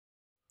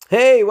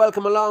Hey,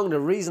 welcome along.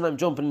 The reason I'm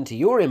jumping into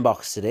your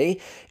inbox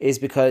today is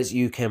because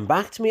you came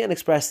back to me and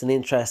expressed an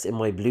interest in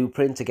my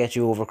blueprint to get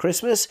you over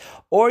Christmas,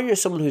 or you're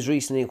someone who's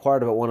recently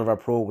inquired about one of our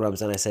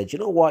programs and I said, you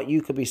know what,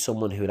 you could be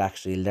someone who would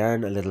actually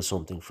learn a little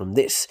something from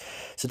this.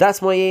 So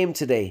that's my aim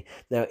today.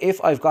 Now, if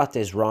I've got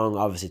this wrong,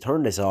 obviously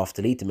turn this off,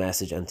 delete the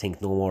message and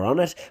think no more on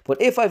it. But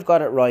if I've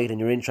got it right and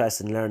you're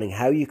interested in learning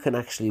how you can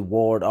actually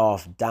ward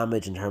off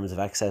damage in terms of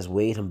excess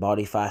weight and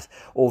body fat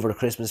over the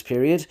Christmas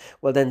period,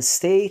 well then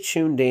stay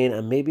tuned in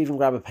and maybe even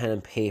grab a pen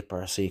and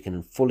paper so you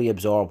can fully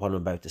absorb what I'm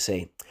about to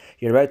say.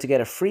 You're about to get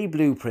a free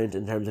blueprint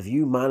in terms of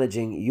you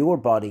managing your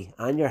body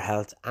and your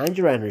health and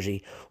your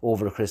energy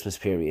over the Christmas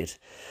period.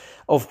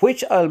 Of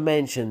which I'll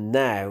mention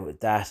now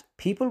that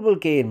people will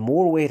gain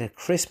more weight at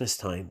Christmas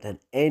time than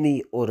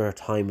any other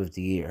time of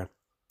the year.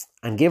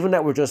 And given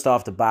that we're just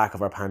off the back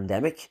of our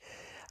pandemic,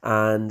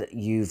 and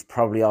you've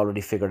probably already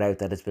figured out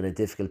that it's been a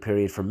difficult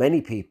period for many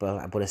people,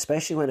 but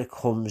especially when it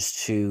comes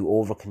to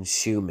over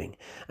consuming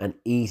and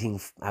eating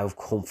out of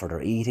comfort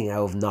or eating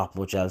out of not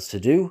much else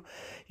to do,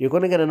 you're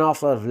going to get an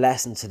awful lot of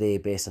lessons today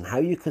based on how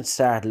you can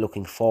start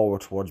looking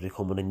forward towards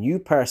becoming a new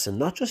person,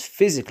 not just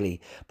physically,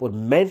 but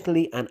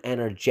mentally and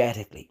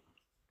energetically.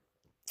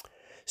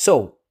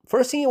 So,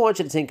 first thing I want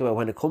you to think about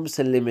when it comes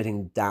to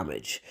limiting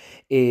damage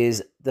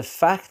is the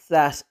fact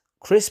that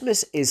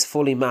Christmas is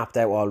fully mapped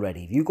out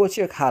already. If you go to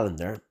your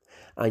calendar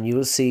and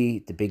you'll see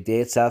the big day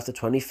itself, the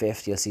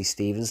 25th, you'll see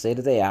Stephen's Day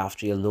the day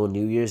after, you'll know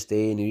New Year's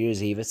Day, New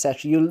Year's Eve,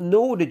 etc. You'll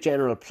know the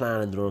general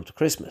plan in the run up to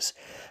Christmas.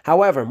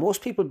 However,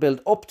 most people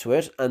build up to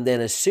it and then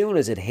as soon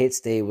as it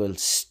hits, they will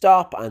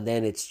stop and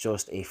then it's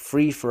just a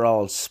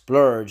free-for-all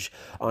splurge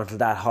until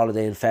that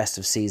holiday and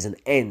festive season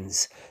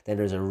ends. Then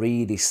there's a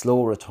really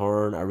slow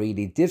return, a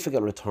really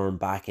difficult return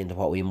back into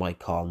what we might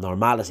call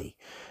normality.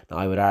 Now,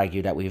 I would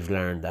argue that we've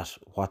learned that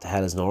what the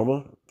hell is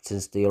normal?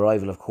 Since the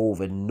arrival of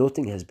COVID,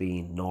 nothing has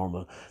been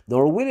normal,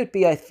 nor will it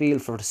be, I feel,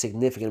 for a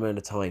significant amount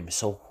of time.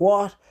 So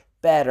what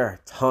better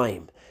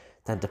time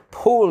than to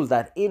pull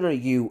that inner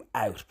you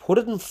out, put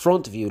it in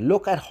front of you,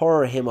 look at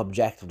her or him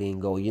objectively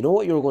and go, you know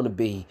what you're going to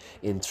be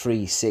in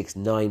 3, 6,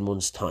 9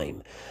 months'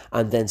 time,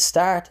 and then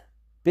start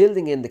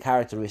building in the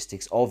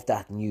characteristics of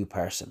that new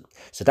person.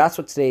 So that's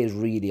what today is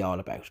really all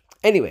about.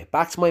 Anyway,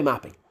 back to my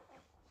mapping.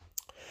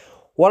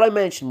 What I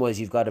mentioned was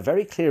you've got a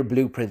very clear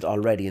blueprint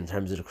already in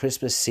terms of the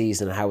Christmas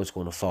season and how it's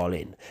going to fall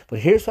in. But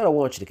here's what I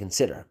want you to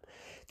consider.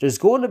 There's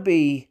going to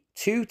be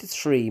 2 to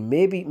 3,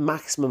 maybe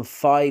maximum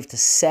 5 to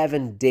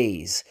 7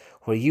 days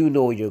where you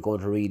know you're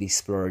going to really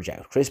splurge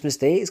out. Christmas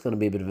Day is going to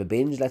be a bit of a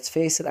binge, let's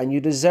face it, and you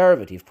deserve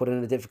it. You've put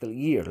in a difficult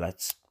year.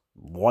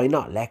 Why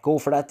not? Let go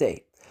for that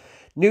day.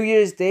 New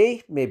Year's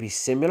Day may be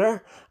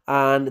similar,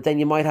 and then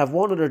you might have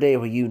one other day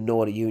where you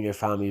know that you and your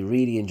family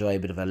really enjoy a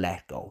bit of a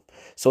let go.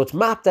 So it's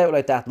mapped out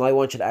like that, and I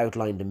want you to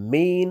outline the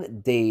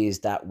main days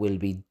that will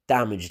be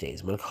damage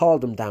days. I'm going to call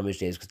them damage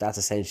days because that's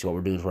essentially what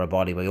we're doing to our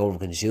body by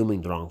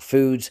over-consuming the wrong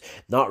foods,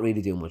 not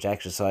really doing much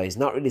exercise,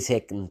 not really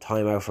taking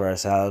time out for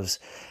ourselves,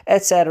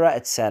 etc.,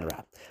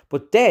 etc.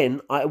 But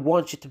then I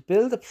want you to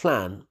build a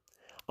plan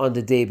on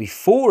the day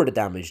before the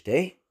damage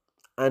day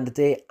and the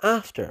day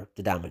after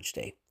the damage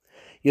day.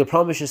 You'll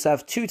promise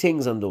yourself 2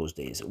 things on those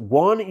days.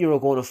 One, you're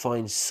going to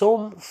find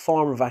some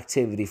form of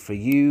activity for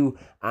you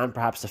and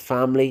perhaps the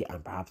family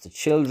and perhaps the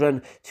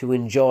children to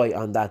enjoy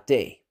on that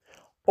day.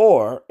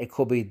 Or it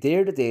could be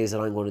they're the days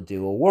that I'm going to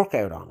do a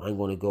workout on. I'm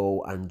going to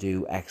go and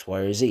do X, Y,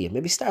 or Z and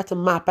maybe start to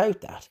map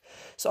out that.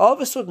 So all of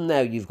a sudden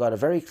now you've got a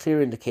very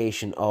clear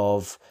indication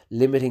of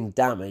limiting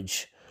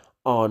damage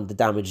on the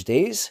damage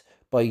days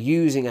by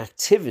using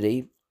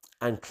activity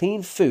and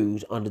clean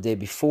food on the day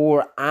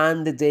before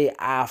and the day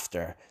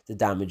after the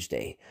damage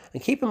day.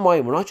 And keep in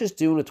mind, we're not just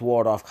doing it to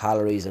ward off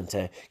calories and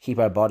to keep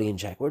our body in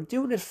check. We're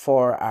doing it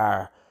for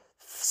our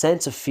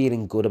sense of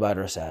feeling good about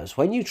ourselves.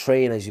 When you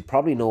train, as you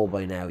probably know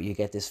by now, you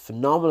get this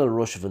phenomenal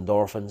rush of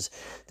endorphins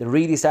that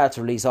really start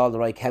to release all the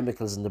right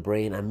chemicals in the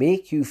brain and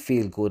make you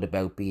feel good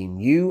about being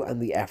you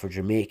and the effort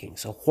you're making.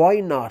 So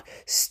why not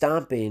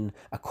stamp in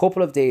a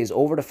couple of days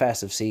over the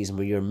festive season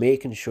where you're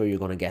making sure you're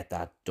going to get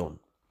that done.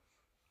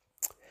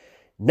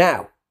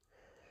 Now,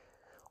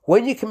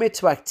 when you commit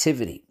to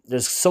activity,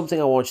 there's something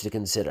I want you to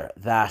consider,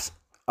 that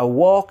a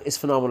walk is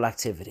phenomenal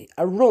activity,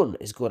 a run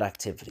is good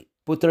activity,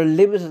 but there are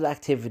limited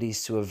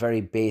activities to a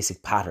very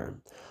basic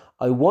pattern.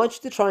 I want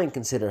you to try and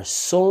consider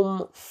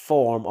some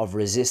form of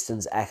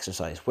resistance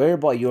exercise,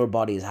 whereby your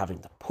body is having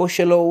to push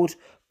a load,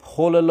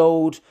 pull a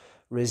load,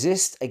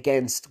 resist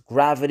against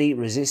gravity,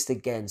 resist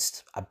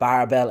against a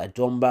barbell, a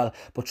dumbbell,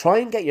 but try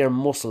and get your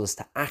muscles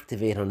to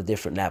activate on a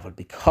different level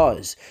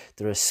because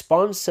the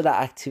response to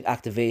that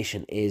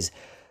activation is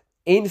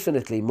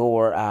infinitely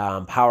more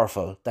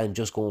powerful than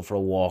just going for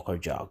a walk or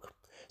jog.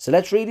 So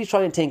let's really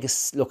try and think of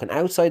looking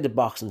outside the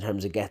box in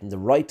terms of getting the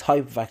right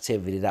type of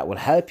activity that will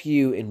help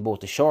you in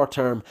both the short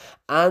term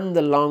and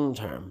the long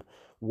term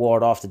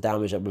ward off the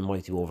damage that we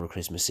might do over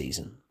Christmas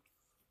season.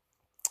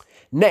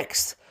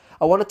 Next,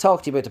 I want to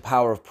talk to you about the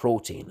power of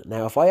protein.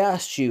 Now, if I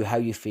asked you how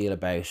you feel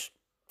about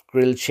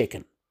grilled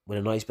chicken with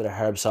a nice bit of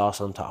herb sauce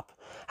on top,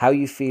 how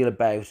you feel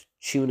about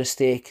tuna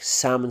steak,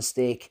 salmon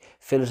steak,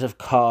 fillet of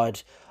cod,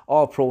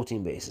 all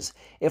protein bases.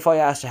 If I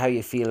asked you how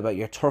you feel about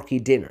your turkey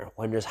dinner,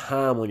 when there's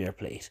ham on your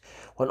plate,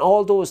 when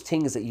all those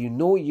things that you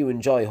know you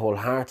enjoy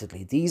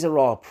wholeheartedly, these are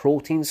all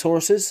protein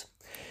sources.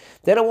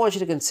 Then I want you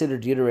to consider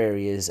the other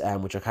areas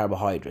which are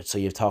carbohydrates. So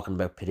you're talking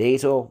about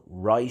potato,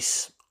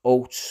 rice,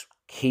 oats,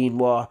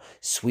 quinoa,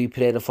 sweet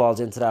potato falls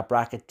into that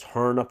bracket,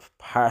 turnip,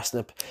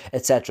 parsnip,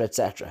 etc.,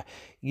 etc.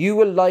 You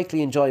will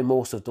likely enjoy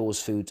most of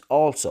those foods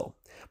also.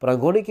 But I'm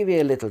going to give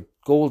you a little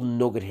golden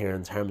nugget here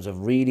in terms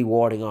of really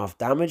warding off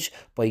damage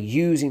by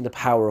using the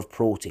power of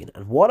protein.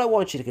 And what I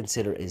want you to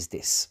consider is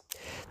this,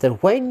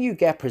 that when you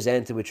get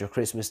presented with your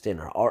Christmas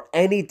dinner or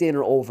any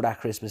dinner over that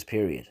Christmas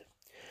period,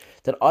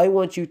 that I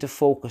want you to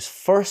focus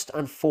first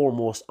and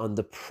foremost on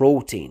the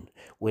protein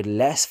with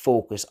less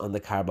focus on the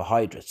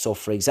carbohydrates. So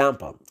for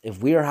example,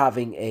 if we're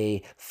having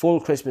a full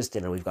Christmas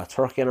dinner, we've got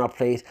turkey on our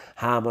plate,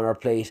 ham on our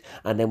plate,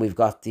 and then we've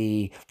got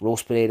the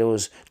roast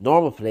potatoes,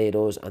 normal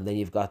potatoes, and then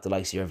you've got the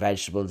likes of your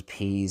vegetables,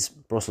 peas,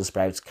 Brussels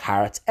sprouts,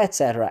 carrots,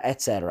 etc.,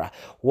 etc.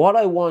 What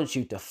I want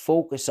you to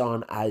focus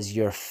on as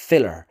your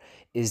filler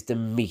is the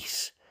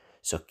meat.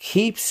 So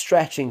keep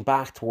stretching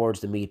back towards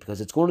the meat because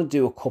it's going to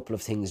do a couple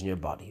of things in your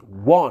body.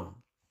 One,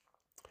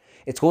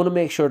 it's going to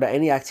make sure that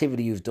any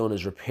activity you've done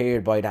is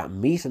repaired by that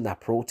meat and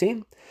that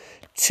protein.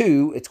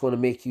 Two, it's going to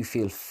make you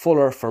feel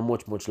fuller for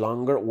much, much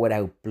longer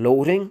without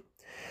bloating.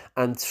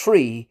 And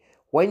three,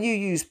 when you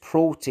use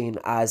protein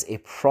as a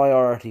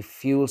priority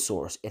fuel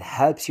source, it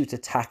helps you to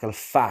tackle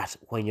fat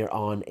when you're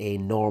on a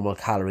normal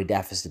calorie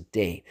deficit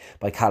day.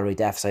 By calorie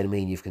deficit, I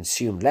mean you've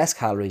consumed less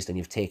calories than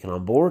you've taken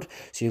on board,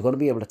 so you're going to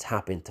be able to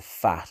tap into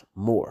fat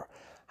more.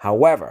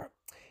 However,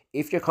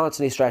 if you're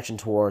constantly stretching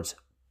towards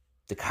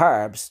the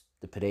carbs,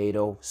 the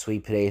potato,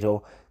 sweet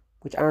potato,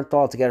 which aren't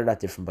altogether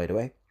that different, by the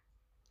way,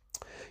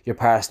 your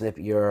parsnip,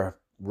 your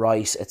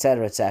rice,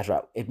 etc.,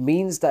 etc., it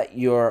means that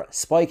you're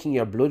spiking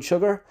your blood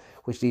sugar,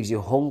 which leaves you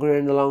hungry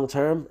in the long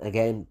term.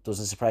 Again,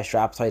 doesn't suppress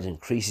your appetite, it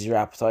increases your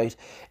appetite.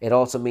 It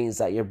also means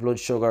that your blood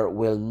sugar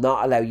will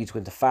not allow you to go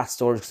into fat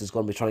storage because it's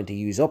going to be trying to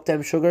use up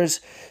them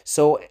sugars.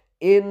 So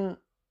in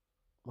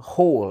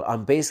whole,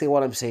 basically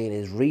what I'm saying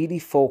is really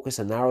focus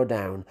and narrow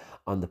down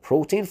on the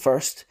protein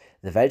first,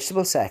 the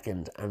vegetable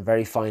second, and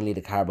very finally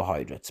the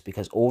carbohydrates,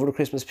 because over the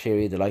Christmas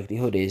period the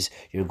likelihood is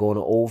you're going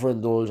to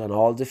overindulge on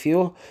all the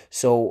fuel.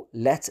 So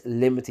let's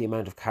limit the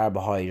amount of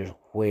carbohydrate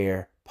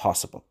where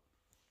possible.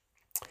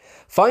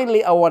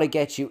 Finally, I want to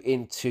get you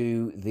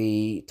into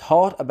the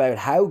thought about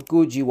how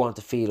good you want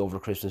to feel over the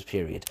Christmas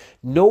period.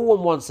 No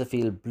one wants to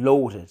feel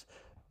bloated,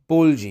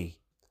 bulgy,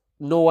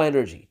 no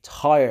energy,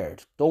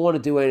 tired, don't want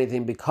to do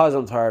anything because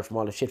I'm tired from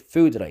all the shit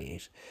food that I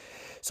ate.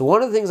 So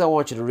one of the things I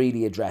want you to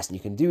really address, and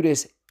you can do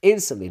this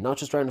instantly, not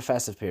just around the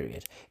festive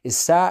period, is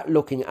start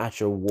looking at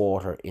your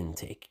water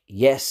intake.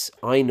 Yes,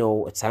 I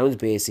know it sounds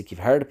basic,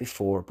 you've heard it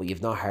before, but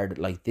you've not heard it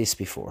like this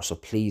before, so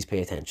please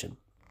pay attention.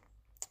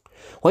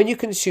 When you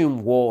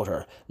consume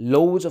water,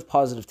 loads of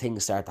positive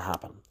things start to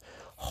happen.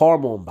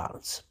 Hormone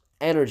balance,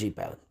 energy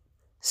balance,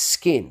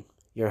 skin,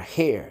 your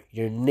hair,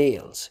 your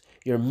nails,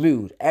 your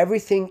mood,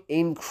 everything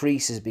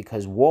increases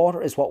because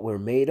water is what we're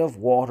made of.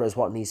 Water is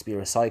what needs to be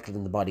recycled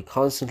in the body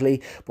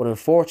constantly. But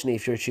unfortunately,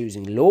 if you're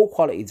choosing low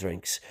quality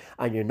drinks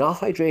and you're not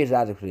hydrated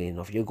adequately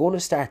enough, you're going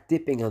to start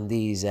dipping on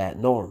these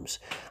norms.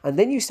 And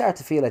then you start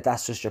to feel like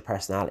that's just your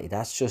personality.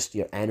 That's just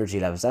your energy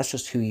levels. That's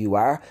just who you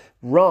are.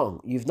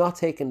 Wrong. You've not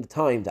taken the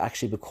time to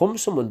actually become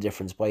someone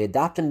different by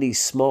adapting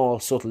these small,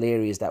 subtle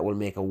areas that will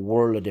make a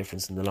world of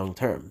difference in the long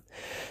term.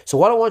 So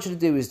what I want you to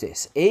do is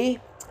this.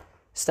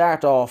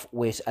 Start off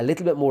with a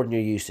little bit more than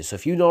you're used to. So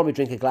if you normally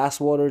drink a glass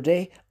of water a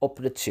day, up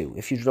to 2.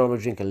 If you normally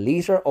drink a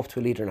litre, up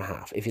to 1.5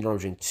 litres. If you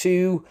normally drink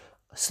 2,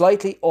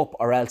 slightly up,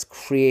 or else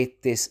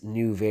create this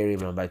new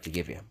variable I'm about to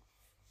give you.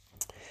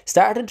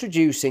 Start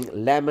introducing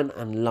lemon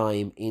and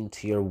lime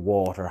into your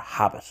water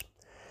habit.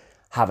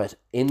 Have it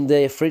in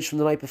the fridge from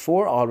the night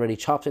before, already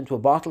chopped into a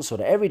bottle, so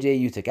that every day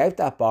you take out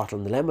that bottle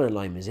and the lemon and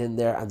lime is in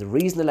there. And the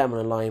reason the lemon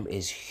and lime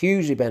is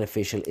hugely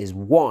beneficial is,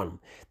 one,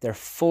 they're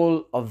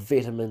full of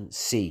vitamin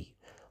C.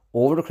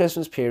 Over the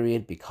Christmas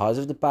period, because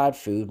of the bad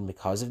food and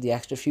because of the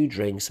extra few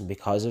drinks and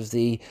because of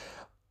the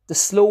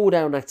slow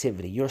down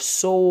activity, you're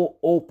so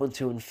open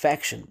to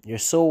infection, you're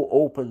so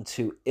open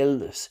to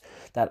illness,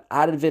 that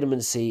added vitamin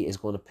C is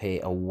going to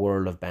pay a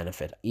world of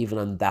benefit, even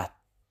on that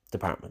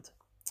department.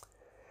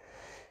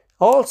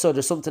 Also,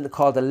 there's something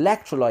called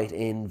electrolyte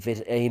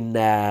in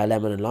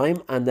lemon and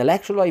lime, and the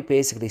electrolyte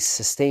basically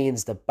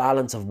sustains the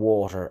balance of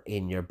water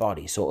in your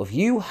body. So if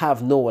you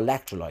have no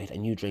electrolyte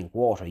and you drink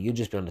water, you'll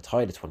just be on the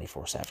toilet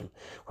 24/7.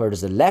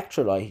 Whereas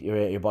electrolyte,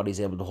 your body's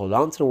able to hold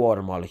on to the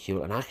water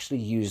molecule and actually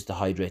use to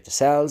hydrate the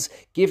cells,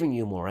 giving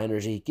you more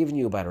energy, giving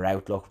you a better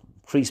outlook,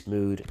 increased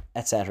mood,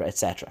 etc.,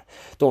 etc.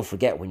 Don't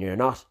forget, when you're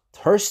not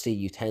thirsty,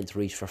 you tend to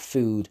reach for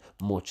food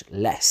much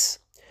less.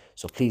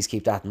 So please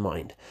keep that in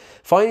mind.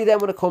 Finally then,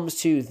 when it comes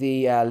to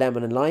the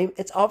lemon and lime,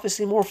 it's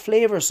obviously more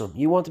flavoursome.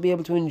 You want to be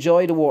able to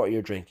enjoy the water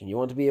you're drinking. You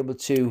want to be able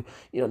to,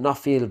 not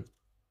feel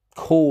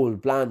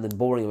cold, bland and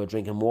boring about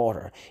drinking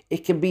water.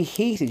 It can be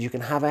heated. You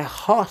can have a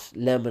hot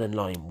lemon and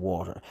lime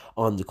water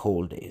on the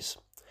cold days.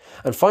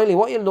 And finally,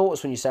 what you'll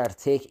notice when you start to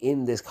take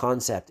in this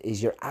concept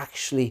is you're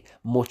actually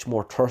much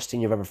more thirsty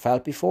than you've ever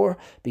felt before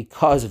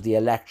because of the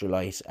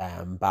electrolyte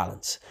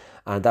balance.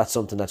 And that's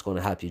something that's going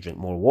to help you drink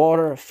more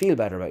water, feel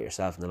better about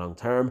yourself in the long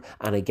term.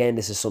 And again,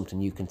 this is something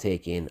you can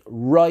take in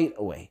right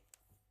away.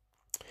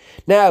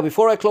 Now,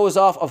 before I close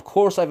off, of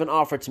course, I have an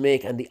offer to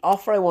make, and the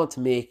offer I want to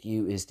make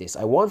you is this.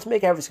 I want to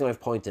make everything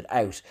I've pointed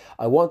out.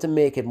 I want to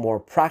make it more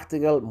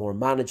practical, more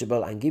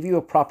manageable, and give you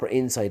a proper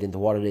insight into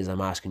what it is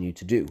I'm asking you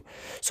to do.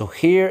 So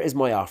here is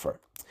my offer.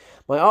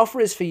 My offer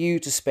is for you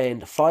to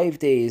spend 5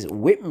 days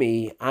with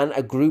me and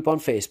a group on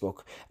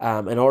Facebook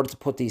in order to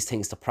put these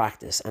things to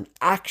practice and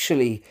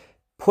actually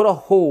put a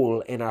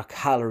hole in our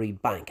calorie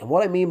bank. And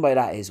what I mean by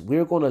that is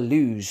we're going to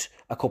lose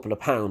a couple of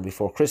pounds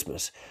before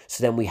Christmas.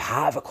 So then we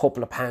have a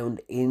couple of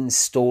pounds in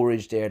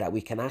storage there that we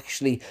can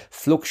actually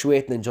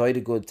fluctuate and enjoy the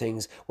good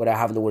things without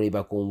having to worry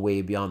about going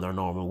way beyond our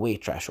normal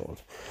weight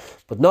threshold.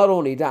 But not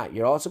only that,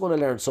 you're also going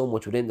to learn so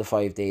much within the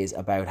 5 days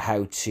about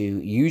how to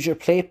use your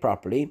plate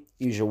properly,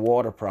 use your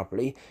water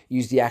properly,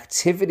 use the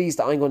activities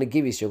that I'm going to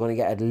give you. So you're going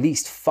to get at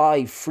least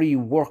 5 free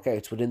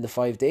workouts within the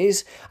 5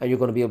 days, and you're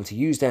going to be able to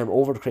use them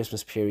over the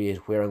Christmas period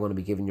where I'm going to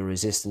be giving you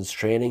resistance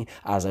training,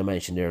 as I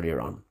mentioned earlier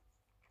on.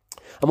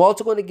 I'm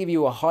also going to give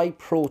you a high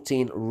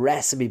protein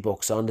recipe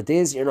book. So on the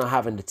days you're not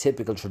having the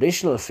typical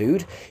traditional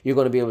food, you're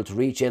going to be able to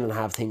reach in and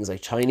have things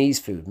like Chinese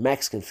food,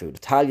 Mexican food,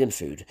 Italian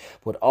food,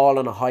 but all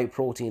on a high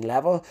protein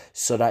level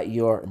so that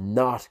you're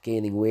not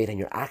gaining weight and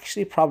you're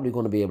actually probably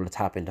going to be able to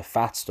tap into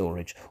fat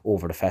storage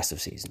over the festive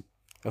season.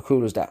 How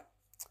cool is that?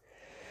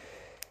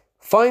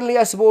 Finally,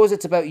 I suppose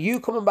it's about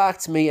you coming back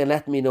to me and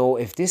letting me know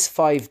if this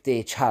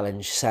 5-day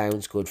challenge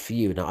sounds good for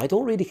you. Now, I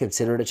don't really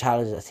consider it a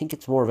challenge. I think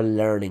it's more of a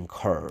learning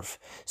curve.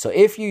 So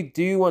if you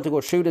do want to go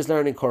through this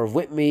learning curve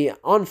with me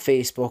on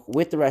Facebook,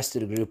 with the rest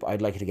of the group,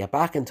 I'd like you to get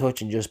back in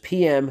touch and just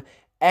PM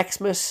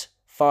Xmas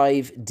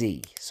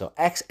 5D. So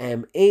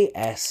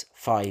XMAS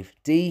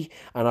 5D,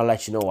 and I'll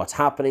let you know what's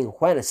happening,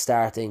 when it's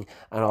starting,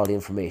 and all the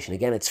information.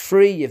 Again, it's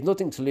free, you have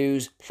nothing to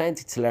lose,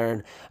 plenty to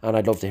learn, and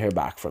I'd love to hear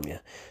back from you.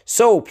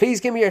 So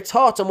please give me your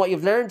thoughts on what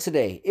you've learned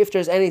today. If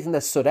there's anything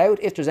that stood out,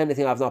 if there's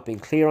anything I've not been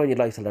clear on you'd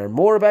like to learn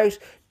more about,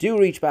 do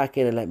reach back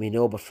in and let me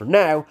know. But for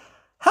now,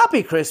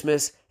 happy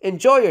Christmas,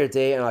 enjoy your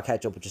day, and I'll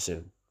catch up with you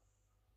soon.